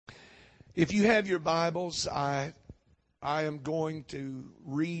If you have your Bibles, I am going to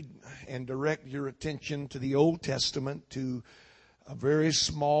read and direct your attention to the Old Testament, to a very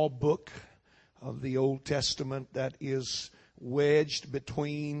small book of the Old Testament that is wedged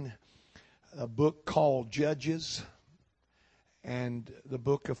between a book called Judges and the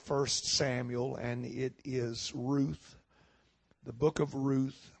book of 1 Samuel, and it is Ruth, the book of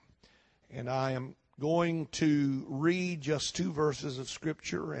Ruth. And I am going to read just 2 verses of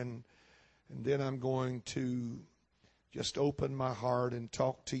Scripture, and then I'm going to just open my heart and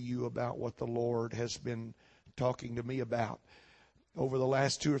talk to you about what the Lord has been talking to me about. Over the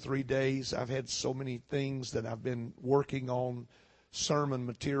last 2 or 3 days, I've had so many things that I've been working on sermon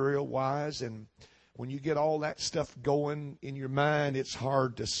material-wise, and when you get all that stuff going in your mind, it's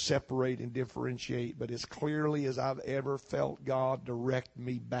hard to separate and differentiate. But as clearly as I've ever felt God direct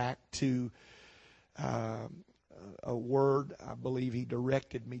me back to a word, I believe He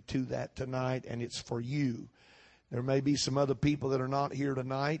directed me to that tonight, and it's for you. There may be some other people that are not here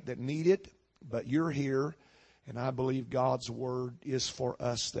tonight that need it, but you're here, and I believe God's word is for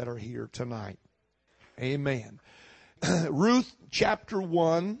us that are here tonight. Amen. Ruth chapter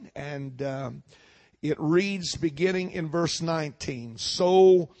 1, and it reads beginning in verse 19.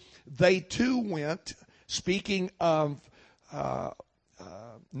 So they too went, speaking of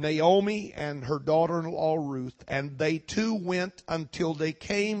Naomi and her daughter-in-law Ruth, and they too went until they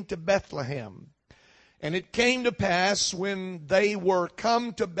came to Bethlehem. And it came to pass when they were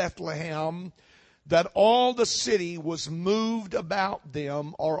come to Bethlehem that all the city was moved about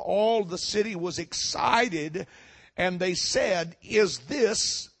them, or all the city was excited, and they said, "Is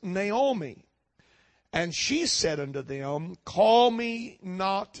this Naomi?" And she said unto them, "Call me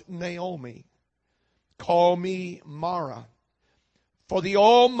not Naomi, call me Mara. For the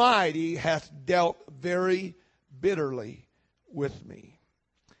Almighty hath dealt very bitterly with me."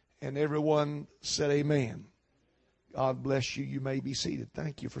 And everyone said amen. God bless you. You may be seated.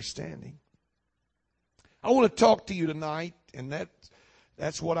 Thank you for standing. I want to talk to you tonight, and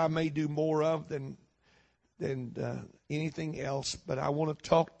that's what I may do more of than anything else. But I want to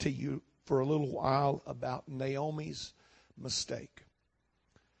talk to you for a little while about Naomi's mistake.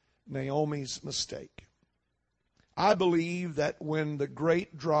 Naomi's mistake. I believe that when the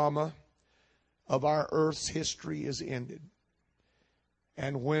great drama of our earth's history is ended,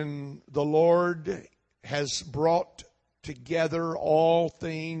 and when the Lord has brought together all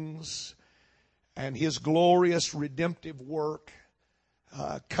things and His glorious redemptive work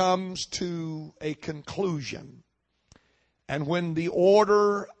comes to a conclusion, and when the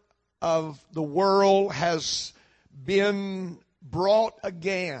order of the world has been brought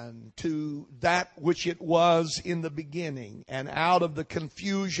again to that which it was in the beginning, and out of the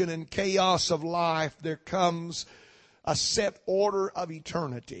confusion and chaos of life there comes a set order of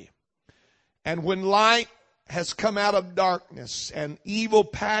eternity. And when light has come out of darkness, and evil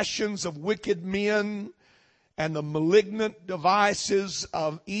passions of wicked men and the malignant devices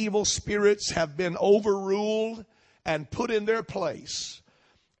of evil spirits have been overruled and put in their place,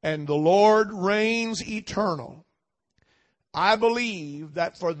 and the Lord reigns eternal, I believe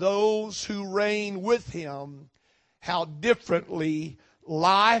that for those who reign with Him, how differently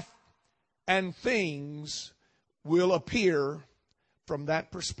life and things will appear from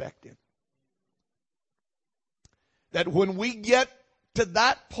that perspective. That when we get to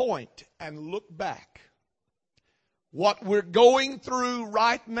that point and look back, what we're going through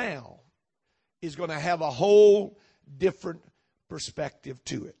right now is going to have a whole different perspective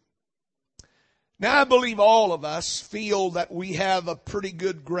to it. Now, I believe all of us feel that we have a pretty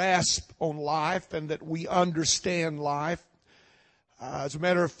good grasp on life and that we understand life. As a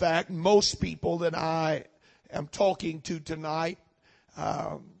matter of fact, most people that I am talking to tonight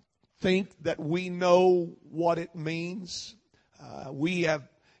think that we know what it means. We have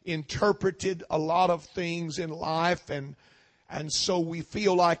interpreted a lot of things in life, and so we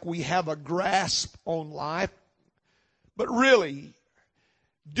feel like we have a grasp on life. But really,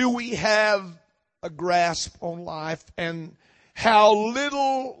 do we have a grasp on life, and how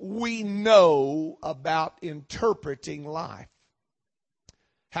little we know about interpreting life?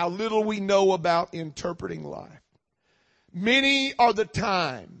 How little we know about interpreting life. Many are the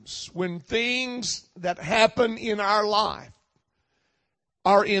times when things that happen in our life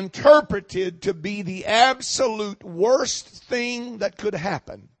are interpreted to be the absolute worst thing that could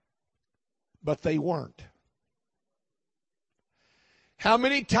happen, but they weren't. How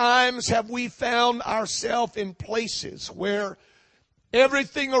many times have we found ourselves in places where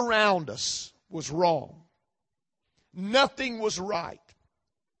everything around us was wrong? Nothing was right.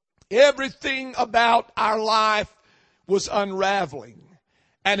 Everything about our life was unraveling.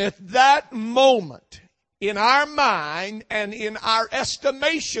 And at that moment, in our mind and in our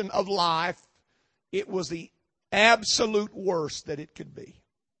estimation of life, it was the absolute worst that it could be.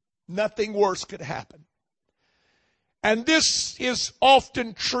 Nothing worse could happen. And this is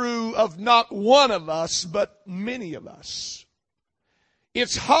often true of not one of us, but many of us.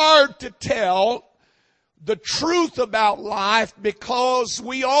 It's hard to tell the truth about life because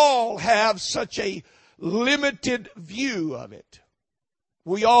we all have such a limited view of it.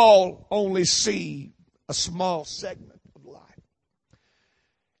 We all only see a small segment of life.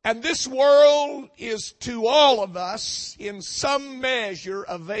 And this world is to all of us, in some measure,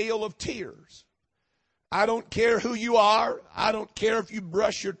 a vale of tears. I don't care who you are. I don't care if you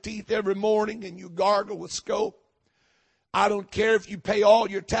brush your teeth every morning and you gargle with Scope. I don't care if you pay all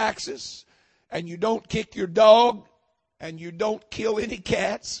your taxes and you don't kick your dog and you don't kill any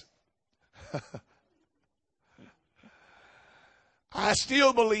cats. I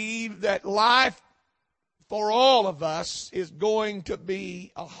still believe that life for all of us is going to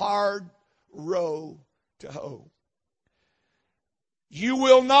be a hard row to hoe. You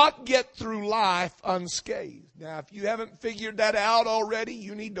will not get through life unscathed. Now, if you haven't figured that out already,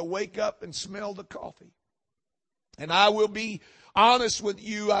 you need to wake up and smell the coffee. And I will be honest with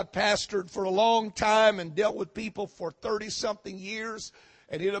you, I pastored for a long time and dealt with people for 30-something years,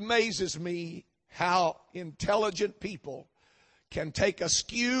 and it amazes me how intelligent people can take a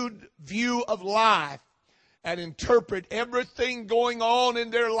skewed view of life and interpret everything going on in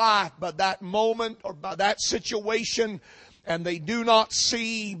their life by that moment or by that situation, and they do not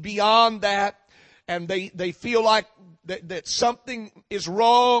see beyond that, and they feel like that something is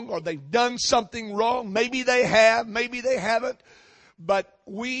wrong or they've done something wrong. Maybe they have, maybe they haven't, but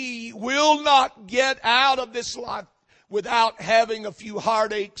we will not get out of this life without having a few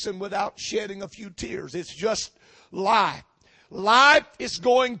heartaches and without shedding a few tears. It's just life. Life is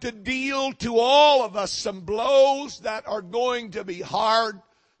going to deal to all of us some blows that are going to be hard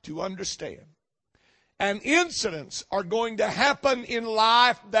to understand. And incidents are going to happen in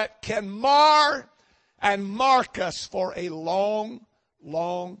life that can mar and mark us for a long,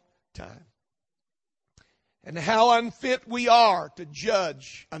 long time. And how unfit we are to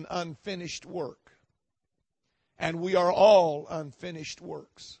judge an unfinished work. And we are all unfinished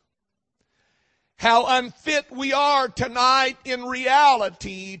works. How unfit we are tonight in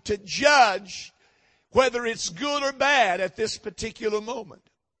reality to judge whether it's good or bad at this particular moment.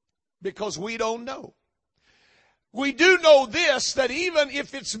 Because we don't know. We do know this, that even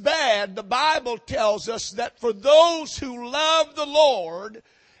if it's bad, the Bible tells us that for those who love the Lord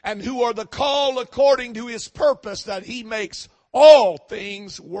and who are the called according to His purpose, that He makes all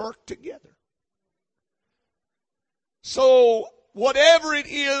things work together. So, whatever it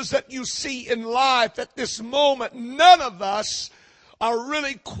is that you see in life at this moment, none of us are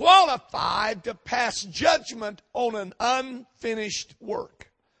really qualified to pass judgment on an unfinished work.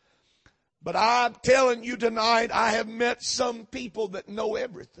 But I'm telling you tonight, I have met some people that know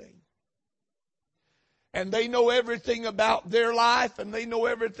everything. And they know everything about their life, and they know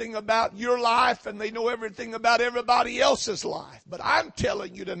everything about your life, and they know everything about everybody else's life. But I'm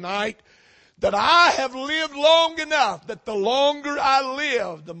telling you tonight that I have lived long enough that the longer I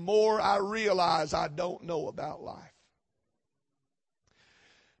live, the more I realize I don't know about life.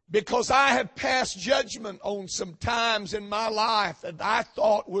 Because I have passed judgment on some times in my life that I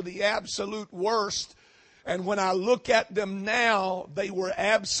thought were the absolute worst. And when I look at them now, they were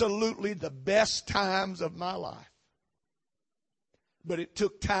absolutely the best times of my life. But it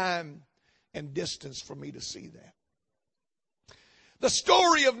took time and distance for me to see that. The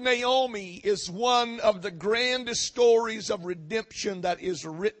story of Naomi is one of the grandest stories of redemption that is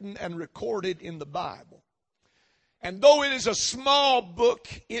written and recorded in the Bible. And though it is a small book,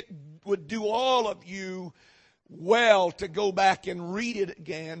 it would do all of you well to go back and read it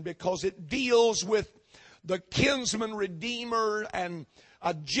again, because it deals with the kinsman redeemer and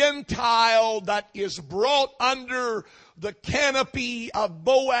a Gentile that is brought under the canopy of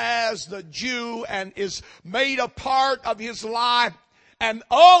Boaz the Jew and is made a part of his life and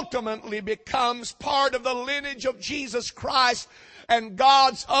ultimately becomes part of the lineage of Jesus Christ and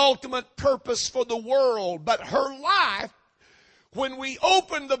God's ultimate purpose for the world. But her life, when we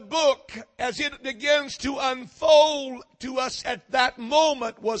open the book, as it begins to unfold to us at that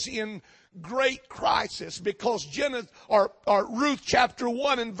moment, was in great crisis, because Ruth chapter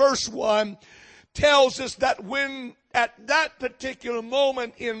 1 and verse 1 tells us that when at that particular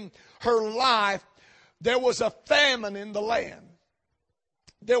moment in her life, there was a famine in the land.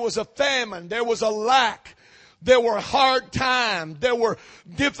 There was a famine. There was a lack. There were hard times. There were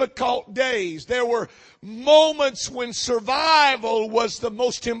difficult days. There were moments when survival was the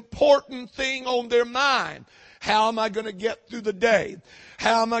most important thing on their mind. How am I going to get through the day?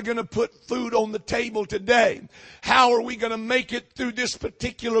 How am I going to put food on the table today? How are we going to make it through this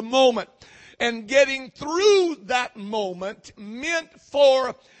particular moment? And getting through that moment meant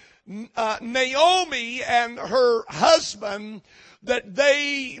for Naomi and her husband that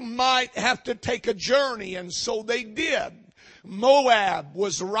they might have to take a journey, and so they did. Moab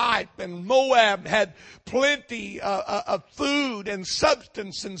was ripe, and Moab had plenty of food and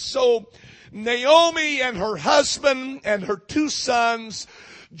substance, and so Naomi and her husband and her 2 sons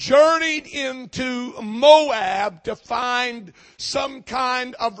journeyed into Moab to find some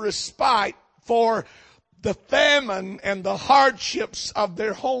kind of respite for the famine and the hardships of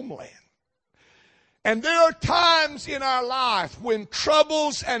their homeland. And there are times in our life when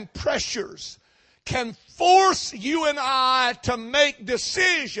troubles and pressures can force you and I to make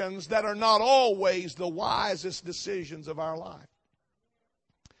decisions that are not always the wisest decisions of our life.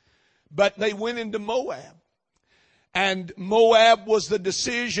 But they went into Moab. And Moab was the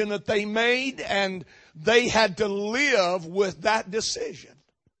decision that they made, and they had to live with that decision.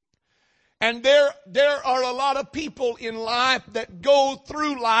 And there are a lot of people in life that go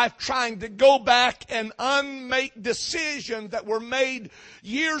through life trying to go back and unmake decisions that were made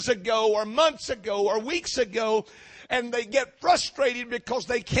years ago or months ago or weeks ago, and they get frustrated because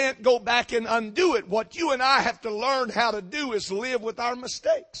they can't go back and undo it. What you and I have to learn how to do is live with our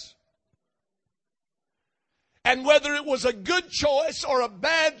mistakes. And whether it was a good choice or a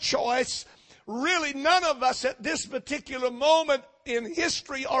bad choice, really none of us at this particular moment in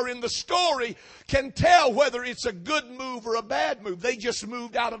history or in the story can tell whether it's a good move or a bad move. They just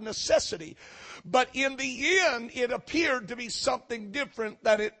moved out of necessity. But in the end, it appeared to be something different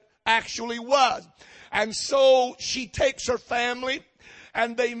than it actually was. And so she takes her family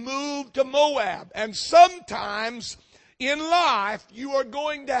and they move to Moab. And sometimes in life, you are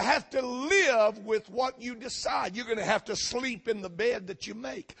going to have to live with what you decide. You're going to have to sleep in the bed that you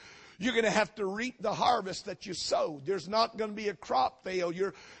make. You're going to have to reap the harvest that you sowed. There's not going to be a crop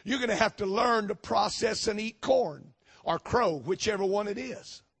failure. You're going to have to learn to process and eat corn or crow, whichever one it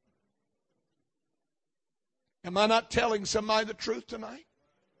is. Am I not telling somebody the truth tonight?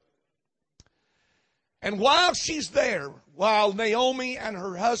 And while she's there, while Naomi and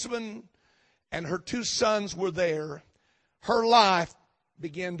her husband and her 2 sons were there, her life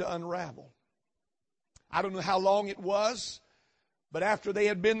began to unravel. I don't know how long it was, but after they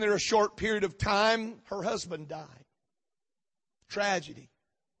had been there a short period of time, her husband died. Tragedy.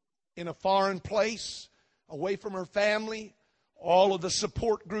 In a foreign place, away from her family, all of the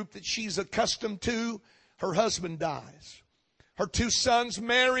support group that she's accustomed to, her husband dies. Her 2 sons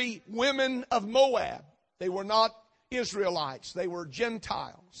marry women of Moab. They were not Israelites. They were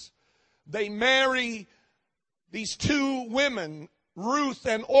Gentiles. They marry these 2 women, Ruth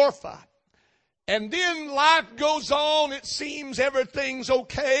and Orpah. And then life goes on. It seems everything's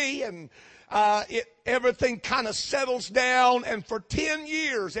okay, and everything kind of settles down. And for 10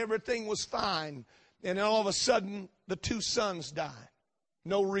 years, everything was fine. And then all of a sudden, the 2 sons die.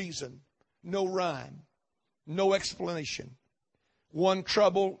 No reason, no rhyme, no explanation. One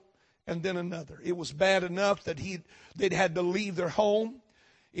trouble and then another. It was bad enough that they'd had to leave their home.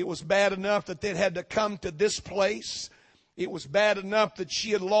 It was bad enough that they'd had to come to this place. It was bad enough that she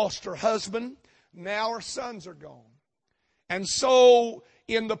had lost her husband. Now her sons are gone. And so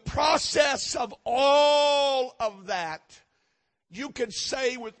in the process of all of that, you could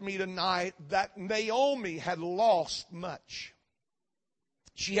say with me tonight that Naomi had lost much.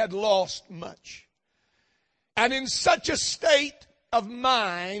 She had lost much. And in such a state of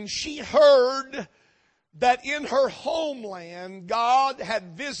mind, she heard that in her homeland, God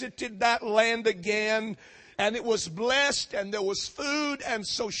had visited that land again, and it was blessed, and there was food, and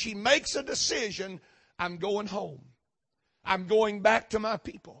so she makes a decision, I'm going home. I'm going back to my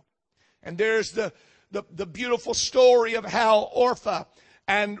people. And there's the beautiful story of how Orpah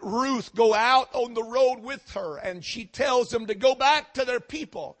and Ruth go out on the road with her, and she tells them to go back to their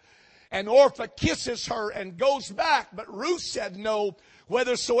people. And Orpah kisses her and goes back, but Ruth said, no,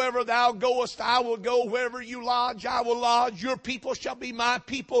 whithersoever thou goest, I will go. Wherever you lodge, I will lodge. Your people shall be my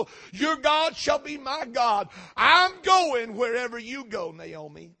people. Your God shall be my God. I'm going wherever you go,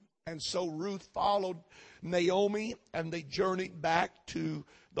 Naomi. And so Ruth followed Naomi, and they journeyed back to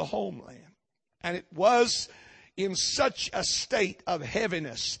the homeland. And it was in such a state of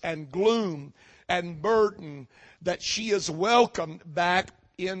heaviness and gloom and burden that she is welcomed back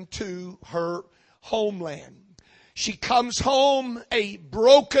into her homeland. She comes home a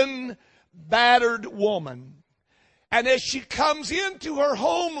broken, battered woman. And as she comes into her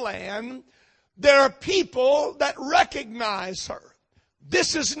homeland, there are people that recognize her.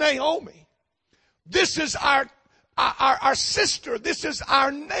 This is Naomi. This is our sister. This is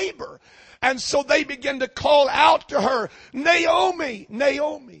our neighbor. And so they begin to call out to her, Naomi,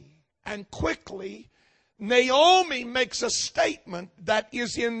 Naomi. And quickly, Naomi makes a statement that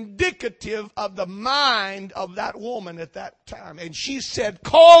is indicative of the mind of that woman at that time. And she said,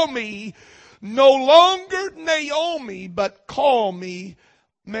 call me no longer Naomi, but call me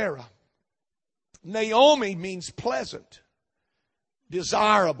Mara. Naomi means pleasant,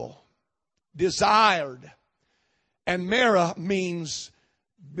 desirable, desired. And Mara means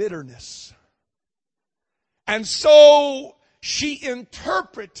bitterness. And so she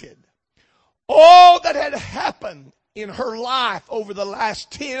interpreted all that had happened in her life over the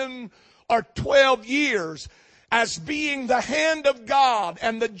last 10 or 12 years as being the hand of God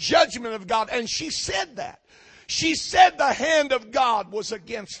and the judgment of God. And she said that. She said the hand of God was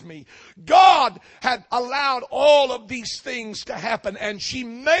against me. God had allowed all of these things to happen. And she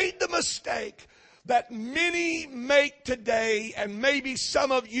made the mistake that many make today, and maybe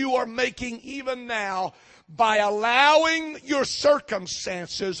some of you are making even now, by allowing your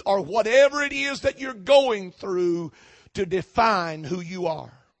circumstances or whatever it is that you're going through to define who you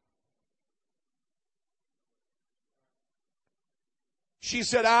are. She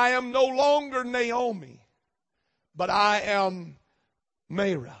said, I am no longer Naomi, but I am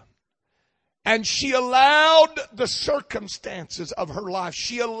Mara. And she allowed the circumstances of her life,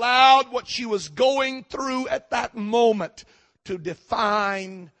 she allowed what she was going through at that moment to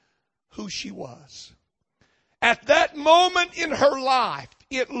define who she was. At that moment in her life,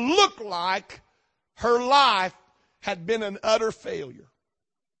 it looked like her life had been an utter failure.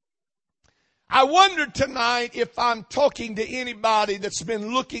 I wonder tonight if I'm talking to anybody that's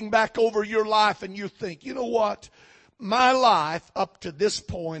been looking back over your life and you think, you know what? My life up to this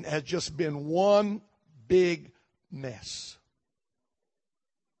point has just been one big mess.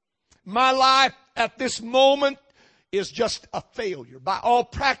 My life at this moment is just a failure. By all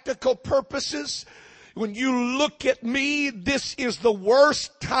practical purposes, when you look at me, this is the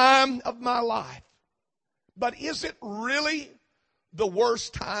worst time of my life. But is it really the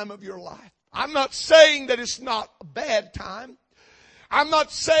worst time of your life? I'm not saying that it's not a bad time. I'm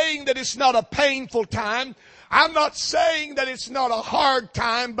not saying that it's not a painful time. I'm not saying that it's not a hard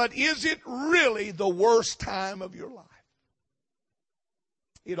time, but is it really the worst time of your life?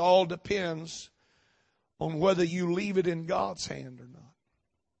 It all depends on whether you leave it in God's hand or not.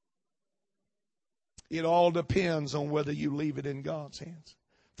 It all depends on whether you leave it in God's hands.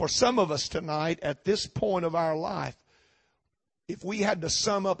 For some of us tonight, at this point of our life, if we had to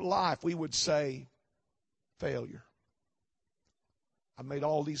sum up life, we would say failure. I made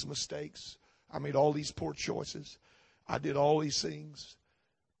all these mistakes. I made all these poor choices. I did all these things.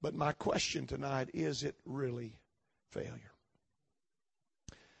 But my question tonight, is it really failure?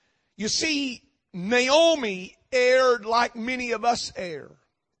 You see, Naomi erred like many of us err,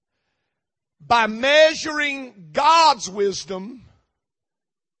 by measuring God's wisdom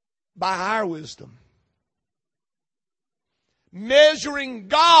by our wisdom. Measuring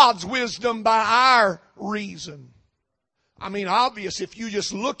God's wisdom by our reason. I mean, obvious, if you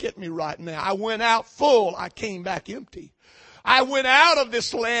just look at me right now. I went out full, I came back empty. I went out of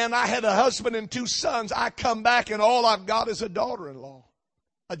this land, I had a husband and 2 sons. I come back and all I've got is a daughter-in-law.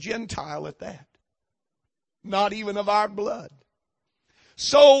 A Gentile at that. Not even of our blood.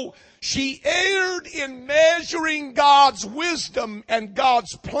 So she erred in measuring God's wisdom and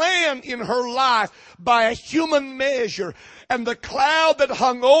God's plan in her life by a human measure. And the cloud that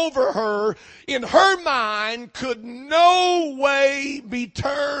hung over her, in her mind, could no way be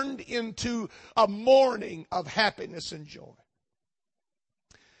turned into a morning of happiness and joy.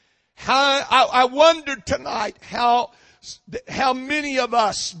 I wondered tonight how many of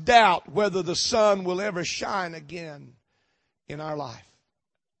us doubt whether the sun will ever shine again in our life.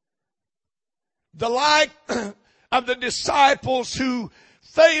 The like of the disciples who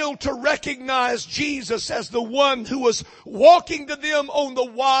failed to recognize Jesus as the one who was walking to them on the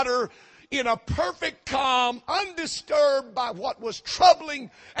water in a perfect calm, undisturbed by what was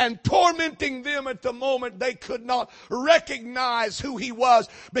troubling and tormenting them at the moment. They could not recognize who he was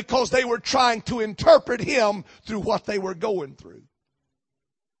because they were trying to interpret him through what they were going through.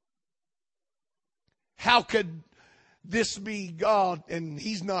 How could this be God and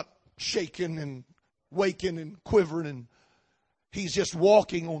he's not shaking and waking and quivering and he's just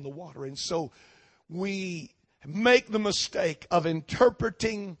walking on the water? And so we make the mistake of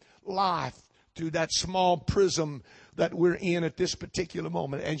interpreting life through that small prism that we're in at this particular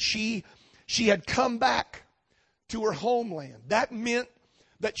moment. And she had come back to her homeland. That meant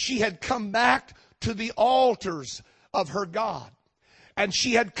that she had come back to the altars of her God. And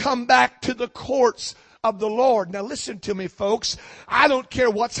she had come back to the courts of the Lord. Now listen to me, folks. I don't care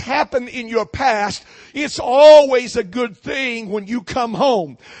what's happened in your past. It's always a good thing when you come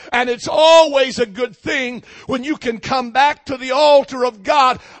home. And it's always a good thing when you can come back to the altar of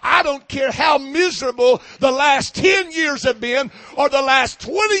God. I don't care how miserable the last 10 years have been or the last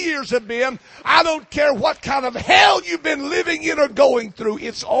 20 years have been. I don't care what kind of hell you've been living in or going through.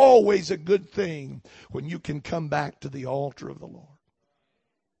 It's always a good thing when you can come back to the altar of the Lord.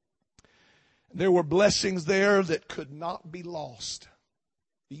 There were blessings there that could not be lost.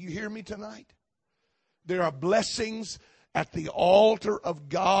 Do you hear me tonight? There are blessings at the altar of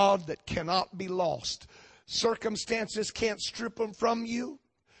God that cannot be lost. Circumstances can't strip them from you.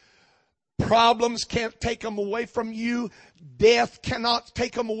 Problems can't take them away from you. Death cannot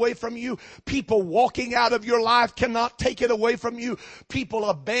take them away from you. People walking out of your life cannot take it away from you. People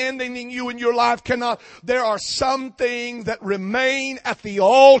abandoning you in your life cannot. There are some things that remain at the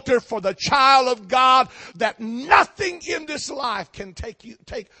altar for the child of God that nothing in this life can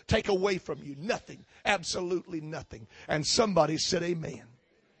take away from you. Nothing. Absolutely nothing. And somebody said amen.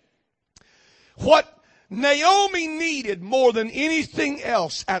 What Naomi needed more than anything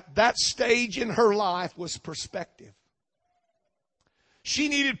else at that stage in her life was perspective. She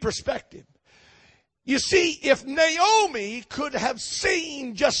needed perspective. You see, if Naomi could have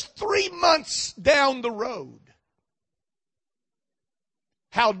seen just 3 months down the road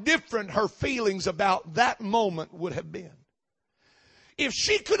how different her feelings about that moment would have been. If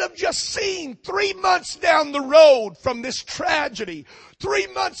she could have just seen 3 months down the road from this tragedy, 3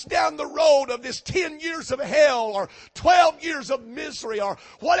 months down the road of this 10 years of hell or 12 years of misery or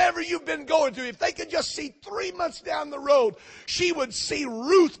whatever you've been going through, if they could just see 3 months down the road, she would see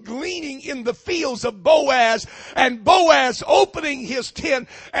Ruth gleaning in the fields of Boaz and Boaz opening his tent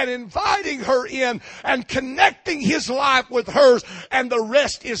and inviting her in and connecting his life with hers, and the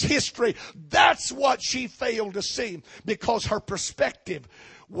rest is history. That's what she failed to see because her perspective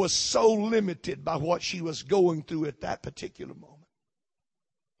was so limited by what she was going through at that particular moment.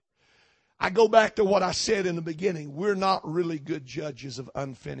 I go back to what I said in the beginning. We're not really good judges of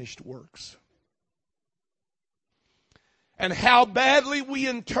unfinished works. And how badly we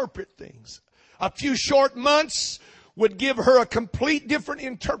interpret things. A few short months would give her a complete different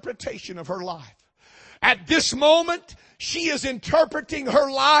interpretation of her life. At this moment, she is interpreting her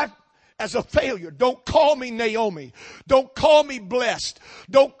life as a failure. Don't call me Naomi. Don't call me blessed.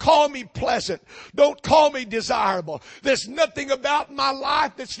 Don't call me pleasant. Don't call me desirable. There's nothing about my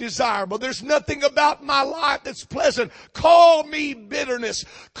life that's desirable. There's nothing about my life that's pleasant. Call me bitterness.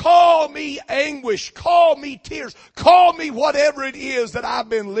 Call me anguish. Call me tears. Call me whatever it is that I've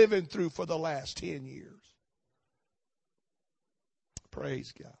been living through for the last 10 years.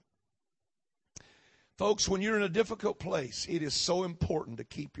 Praise God. Folks, when you're in a difficult place, it is so important to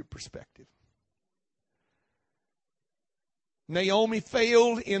keep your perspective. Naomi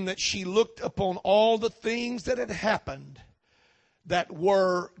failed in that she looked upon all the things that had happened that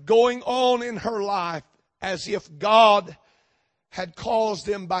were going on in her life as if God had caused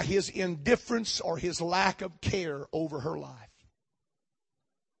them by His indifference or His lack of care over her life.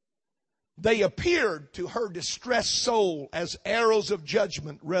 They appeared to her distressed soul as arrows of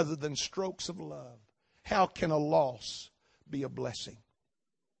judgment rather than strokes of love. How can a loss be a blessing?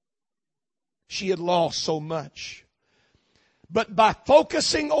 She had lost so much. But by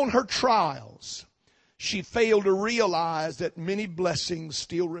focusing on her trials, she failed to realize that many blessings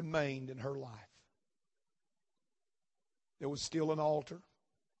still remained in her life. There was still an altar.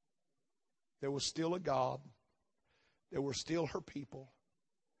 There was still a God. There were still her people.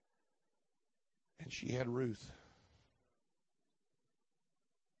 And she had Ruth.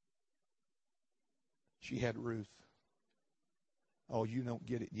 She had Ruth. Oh, you don't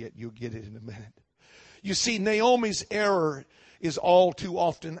get it yet. You'll get it in a minute. You see, Naomi's error is all too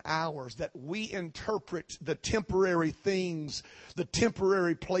often ours, that we interpret the temporary things, the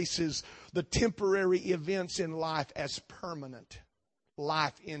temporary places, the temporary events in life as permanent,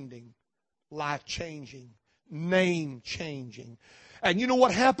 life-ending, life-changing, name-changing. And you know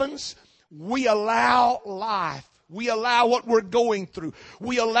what happens? We allow life. We allow what we're going through.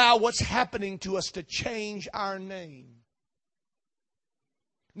 We allow what's happening to us to change our name.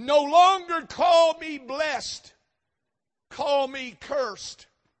 No longer call me blessed. Call me cursed.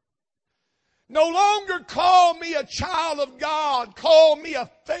 No longer call me a child of God. Call me a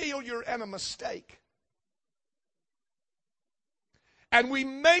failure and a mistake. And we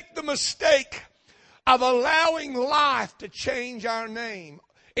make the mistake of allowing life to change our name.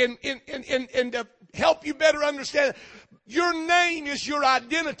 In the help you better understand, your name is your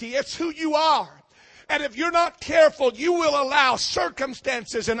identity. It's who you are. And if you're not careful, you will allow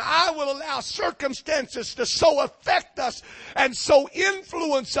circumstances, and I will allow circumstances to so affect us and so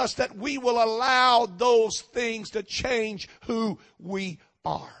influence us that we will allow those things to change who we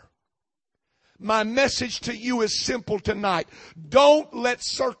are. My message to you is simple tonight. Don't let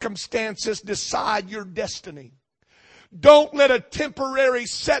circumstances decide your destiny. Don't let a temporary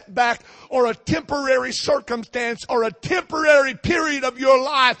setback or a temporary circumstance or a temporary period of your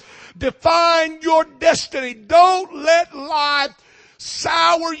life define your destiny. Don't let life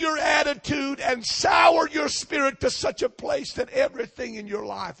sour your attitude and sour your spirit to such a place that everything in your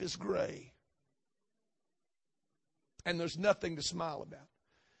life is gray. And there's nothing to smile about.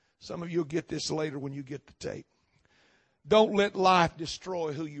 Some of you will get this later when you get the tape. Don't let life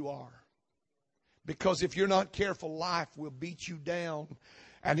destroy who you are. Because if you're not careful, life will beat you down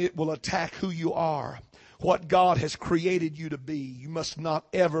and it will attack who you are. What God has created you to be. You must not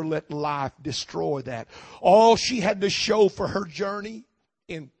ever let life destroy that. All she had to show for her journey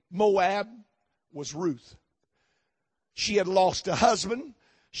in Moab was Ruth. She had lost a husband.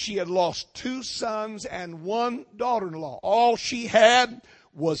 She had lost 2 sons and 1 daughter-in-law. All she had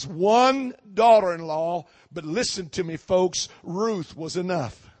was 1 daughter-in-law. But listen to me, folks. Ruth was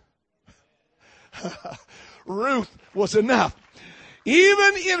enough. Ruth was enough.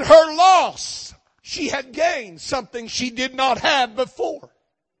 Even in her loss, she had gained something she did not have before.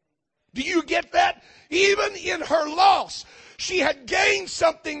 Do you get that? Even in her loss, she had gained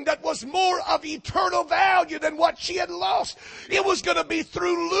something that was more of eternal value than what she had lost. It was going to be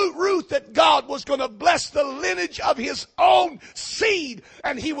through Ruth that God was going to bless the lineage of His own seed.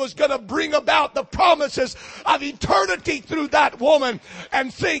 And He was going to bring about the promises of eternity through that woman.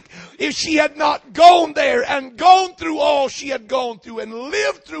 And think, if she had not gone there and gone through all she had gone through and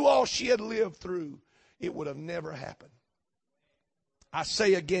lived through all she had lived through, it would have never happened. I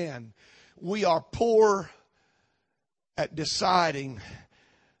say again, we are poor at deciding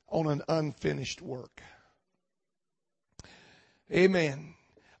on an unfinished work. Amen.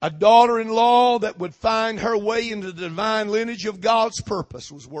 A daughter-in-law that would find her way into the divine lineage of God's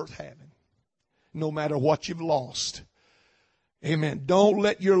purpose was worth having, no matter what you've lost. Amen. Don't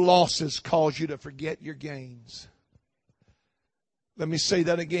let your losses cause you to forget your gains. Let me say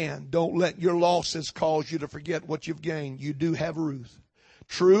that again. Don't let your losses cause you to forget what you've gained. You do have Ruth.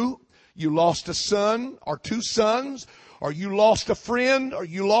 True, you lost a son or 2 sons, or you lost a friend, or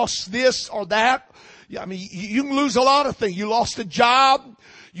you lost this or that. I mean, you can lose a lot of things. You lost a job.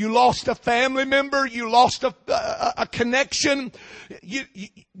 You lost a family member. You lost a connection.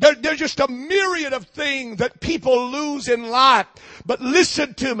 There's just a myriad of things that people lose in life. But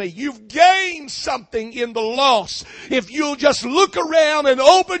listen to me. You've gained something in the loss. If you'll just look around and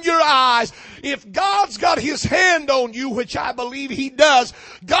open your eyes, if God's got His hand on you, which I believe He does,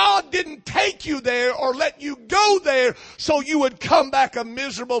 God didn't take you there or let you go there so you would come back a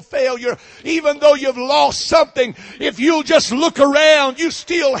miserable failure. Even though you've lost something, if you'll just look around, you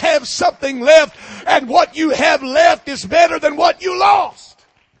still have something left, and what you have left is better than what you lost.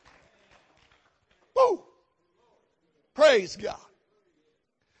 Woo! Praise God.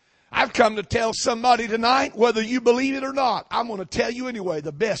 I've come to tell somebody tonight, whether you believe it or not, I'm going to tell you anyway,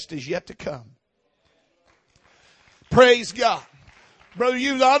 the best is yet to come. Praise God. Brother,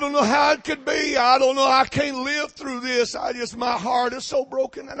 I don't know how it could be. I don't know. I can't live through this. My heart is so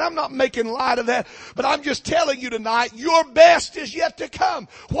broken. And I'm not making light of that. But I'm just telling you tonight, your best is yet to come.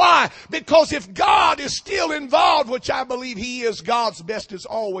 Why? Because if God is still involved, which I believe He is, God's best is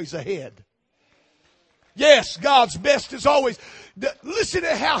always ahead. Yes, God's best is always. Listen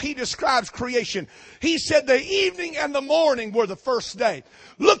to how He describes creation. He said the evening and the morning were the first day.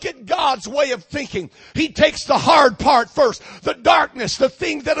 Look at God's way of thinking. He takes the hard part first. The darkness, the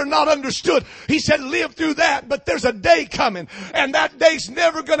things that are not understood. He said live through that, but there's a day coming. And that day's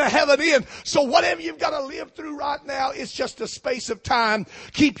never going to have an end. So whatever you've got to live through right now, it's just a space of time.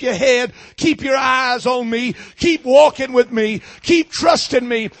 Keep your head. Keep your eyes on me. Keep walking with me. Keep trusting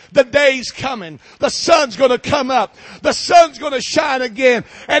me. The day's coming. The sun's going to come up. The sun's going to shine again.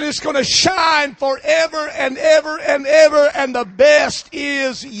 And it's going to shine forever and ever and ever. And the best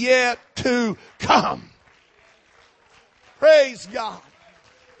is yet to come. Praise God.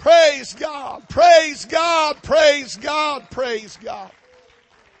 Praise God. Praise God. Praise God. Praise God.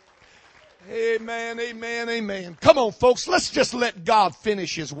 Amen. Amen. Amen. Come on, folks. Let's just let God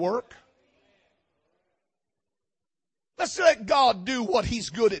finish His work. Let's let God do what He's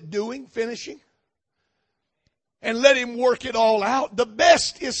good at doing, finishing. and let Him work it all out. The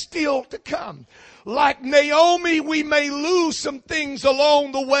best is still to come. Like Naomi, we may lose some things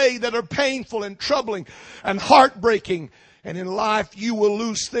along the way that are painful and troubling and heartbreaking. And in life, you will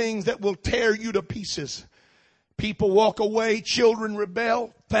lose things that will tear you to pieces. People walk away, children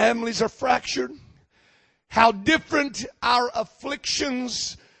rebel, families are fractured. How different our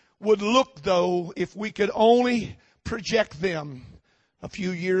afflictions would look, though, if we could only project them a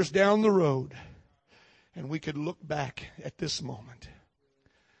few years down the road and we could look back at this moment.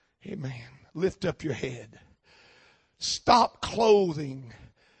 Amen. Lift up your head. Stop clothing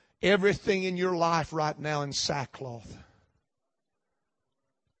everything in your life right now in sackcloth.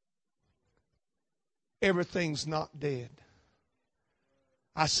 Everything's not dead.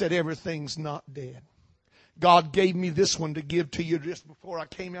 I said everything's not dead. God gave me this one to give to you just before I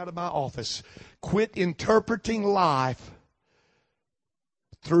came out of my office. Quit interpreting life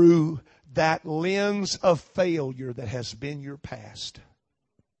through that lens of failure that has been your past.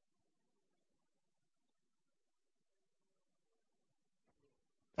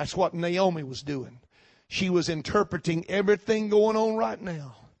 That's what Naomi was doing. She was interpreting everything going on right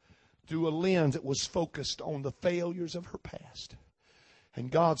now through a lens that was focused on the failures of her past. And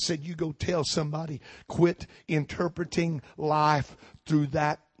God said, you go tell somebody, quit interpreting life through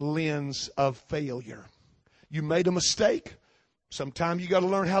that lens of failure. You made a mistake. Sometimes you got to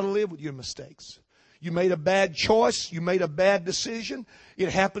learn how to live with your mistakes. You made a bad choice. You made a bad decision. It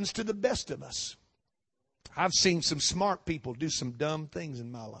happens to the best of us. I've seen some smart people do some dumb things in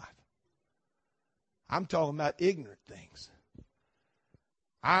my life. I'm talking about ignorant things.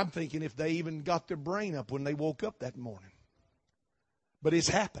 I'm thinking if they even got their brain up when they woke up that morning. But it's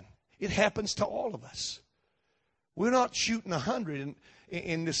happened. It happens to all of us. We're not shooting 100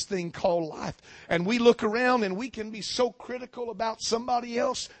 in this thing called life. And we look around and we can be so critical about somebody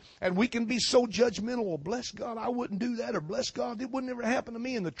else. And we can be so judgmental. Well, bless God, I wouldn't do that. Or bless God, it wouldn't ever happen to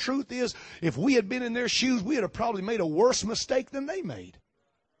me. And the truth is, if we had been in their shoes, we would have probably made a worse mistake than they made.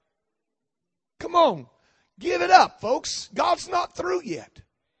 Come on. Give it up, folks. God's not through yet.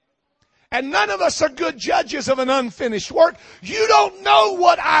 And none of us are good judges of an unfinished work. You don't know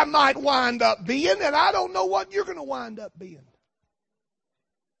what I might wind up being, and I don't know what you're going to wind up being.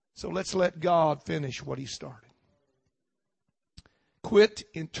 So let's let God finish what He started. Quit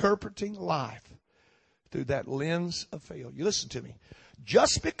interpreting life through that lens of failure. Listen to me.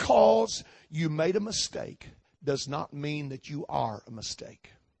 Just because you made a mistake does not mean that you are a mistake.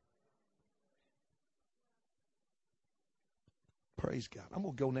 Praise God. I'm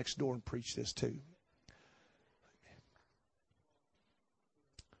going to go next door and preach this too.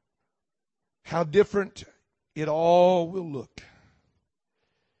 How different it all will look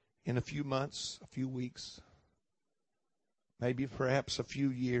in a few months, a few weeks, maybe perhaps a few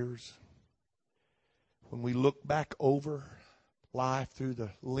years, when we look back over life through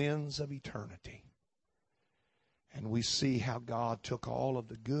the lens of eternity and we see how God took all of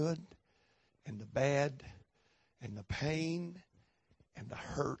the good and the bad and the pain and the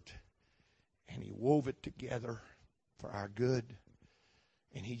hurt, and He wove it together for our good.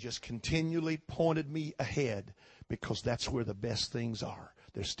 And He just continually pointed me ahead, because that's where the best things are.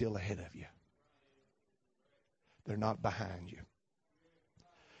 They're still ahead of you. They're not behind you.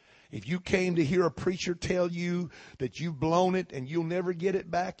 If you came to hear a preacher tell you that you've blown it and you'll never get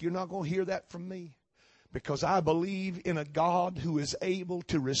it back, you're not going to hear that from me. Because I believe in a God who is able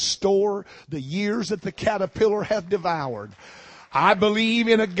to restore the years that the caterpillar hath devoured. I believe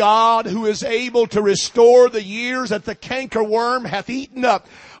in a God who is able to restore the years that the cankerworm hath eaten up.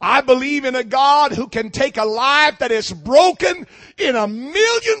 I believe in a God who can take a life that is broken in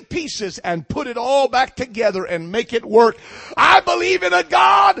 1,000,000 pieces and put it all back together and make it work. I believe in a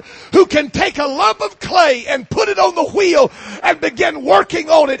God who can take a lump of clay and put it on the wheel and begin working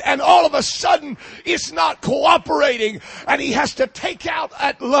on it, and all of a sudden it's not cooperating, and He has to take out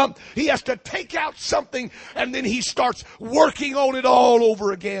that lump. He has to take out something, and then He starts working on it all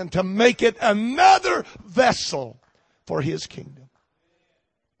over again to make it another vessel for His kingdom.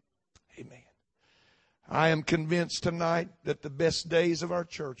 Amen. I am convinced tonight that the best days of our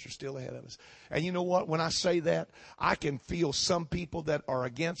church are still ahead of us. And you know what? When I say that, I can feel some people that are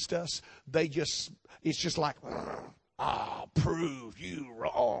against us. It's just like, I'll prove you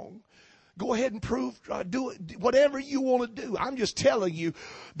wrong. Go ahead and prove, do it, whatever you want to do. I'm just telling you,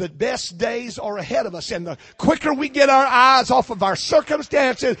 the best days are ahead of us. And the quicker we get our eyes off of our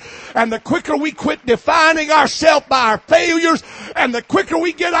circumstances, and the quicker we quit defining ourselves by our failures, and the quicker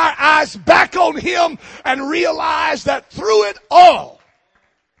we get our eyes back on Him and realize that through it all,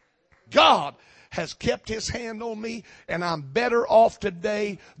 God has kept His hand on me, and I'm better off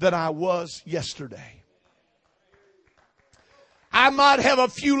today than I was yesterday. I might have a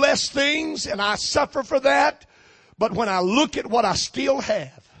few less things and I suffer for that. But when I look at what I still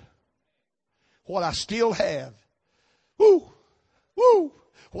have, what I still have,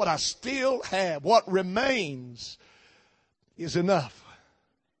 what remains is enough.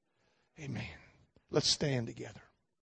 Amen. Let's stand together.